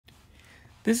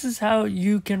This is how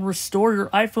you can restore your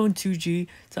iPhone 2G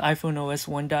to iPhone OS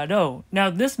 1.0. Now,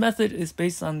 this method is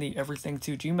based on the Everything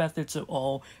 2G method, so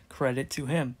all credit to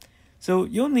him. So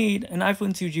you'll need an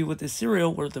iPhone 2G with a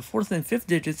serial where the fourth and fifth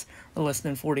digits are less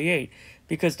than 48,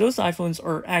 because those iPhones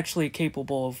are actually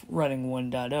capable of running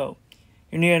 1.0.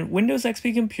 You need a Windows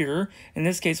XP computer. In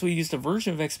this case, we used a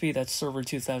version of XP that's Server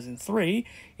 2003.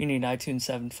 You need iTunes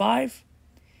 7.5.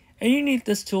 And you need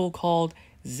this tool called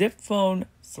ZipPhone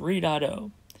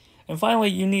 3.0. And finally,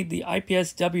 you need the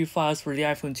IPSW files for the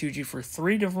iPhone 2G for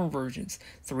 3 different versions.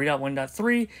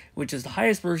 3.1.3, which is the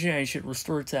highest version, and you should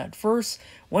restore to that first.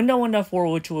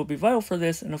 1.1.4, which will be vital for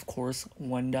this, and of course,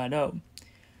 1.0.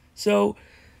 So,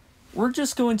 we're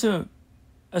just going to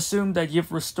assume that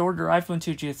you've restored your iPhone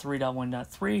 2G to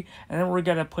 3.1.3, and then we're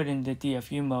going to put in the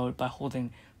DFU mode by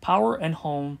holding power and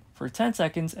home for 10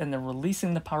 seconds and then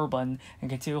releasing the power button and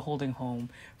continue holding home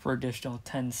for additional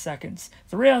 10 seconds.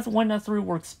 3.1.3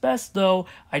 works best, though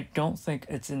I don't think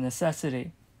it's a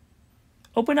necessity.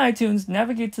 Open iTunes,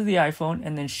 navigate to the iPhone,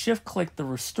 and then shift-click the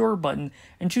Restore button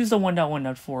and choose the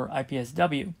 1.1.4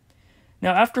 IPSW.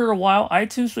 Now, after a while,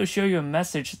 iTunes will show you a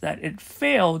message that it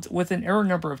failed with an error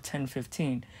number of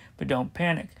 1015, but don't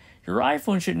panic. Your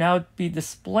iPhone should now be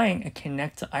displaying a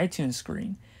Connect to iTunes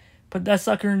screen. Put that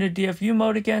sucker into DFU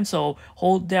mode again, so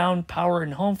hold down power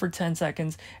and home for 10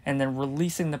 seconds, and then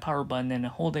releasing the power button and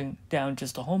holding down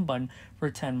just the home button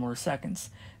for 10 more seconds.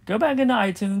 Go back into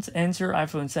iTunes, enter your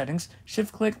iPhone settings,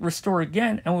 shift-click Restore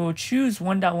again, and we will choose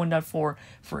 1.1.4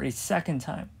 for a second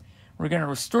time. We're going to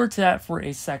restore to that for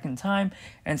a second time,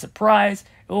 and surprise,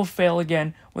 it will fail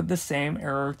again with the same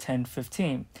error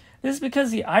 1015. This is because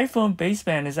the iPhone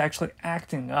baseband is actually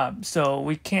acting up, so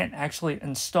we can't actually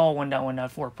install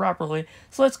 1.1.4 properly,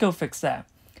 so let's go fix that.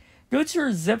 Go to your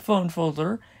ZipPhone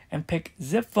folder and pick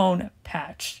ZipPhone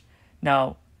Patch.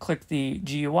 Now, click the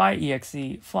GUI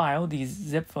exe file, the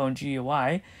ZipPhone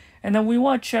GUI, and then we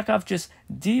want to check off just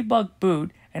Debug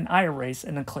Boot and iErase,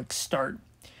 and then click Start.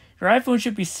 Your iPhone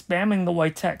should be spamming the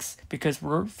white text because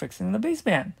we're fixing the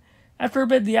baseband. After a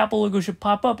bit, the Apple logo should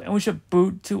pop up and we should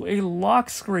boot to a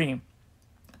lock screen.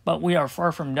 But we are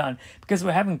far from done because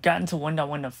we haven't gotten to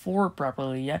 1.1.4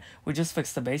 properly yet. We just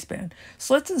fixed the baseband.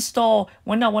 So let's install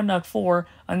 1.1.4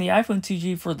 on the iPhone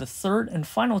 2G for the third and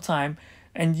final time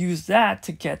and use that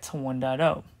to get to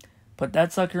 1.0. Put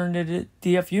that sucker into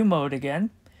DFU mode again.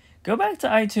 Go back to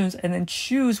iTunes and then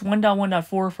choose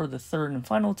 1.1.4 for the third and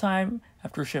final time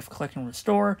after shift-click and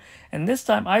restore. And this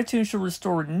time, iTunes should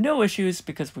restore with no issues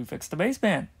because we fixed the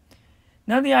baseband.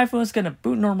 Now the iPhone is going to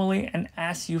boot normally and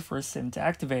ask you for a SIM to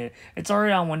activate it. It's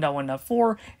already on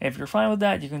 1.1.4, and if you're fine with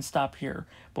that, you can stop here.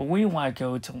 But we want to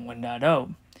go to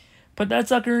 1.0. Put that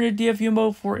sucker into DFU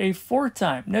mode for a fourth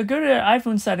time. Now go to the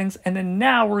iPhone settings, and then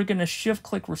now we're going to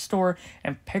shift-click restore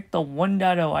and pick the 1.0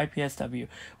 IPSW.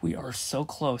 We are so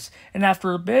close. And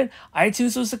after a bit,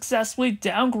 iTunes will successfully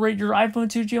downgrade your iPhone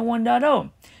 2G to 1.0.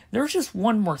 There's just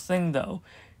one more thing though.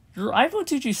 Your iPhone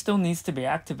 2G still needs to be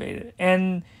activated.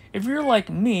 And if you're like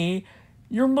me,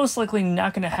 you're most likely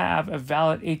not going to have a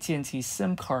valid AT&T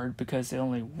SIM card because it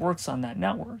only works on that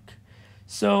network.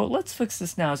 So let's fix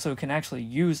this now so we can actually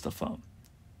use the phone.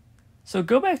 So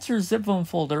go back to your ZipPhone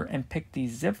folder and pick the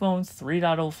ZipPhone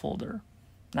 3.0 folder.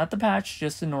 Not the patch,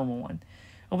 just the normal one.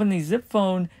 Open the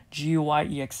ZipPhone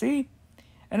GUI exe,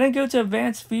 and then go to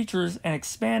Advanced Features and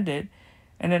expand it,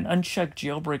 and then uncheck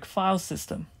Jailbreak File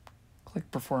System. Click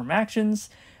Perform Actions,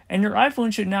 and your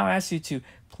iPhone should now ask you to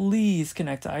please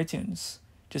connect to iTunes.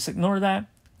 Just ignore that.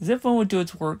 ZipPhone will do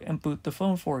its work and boot the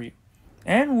phone for you.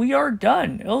 And we are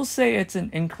done. It'll say it's an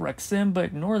incorrect SIM, but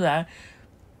ignore that.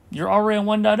 You're already on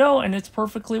 1.0 and it's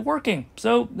perfectly working.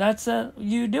 So that's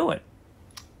you do it.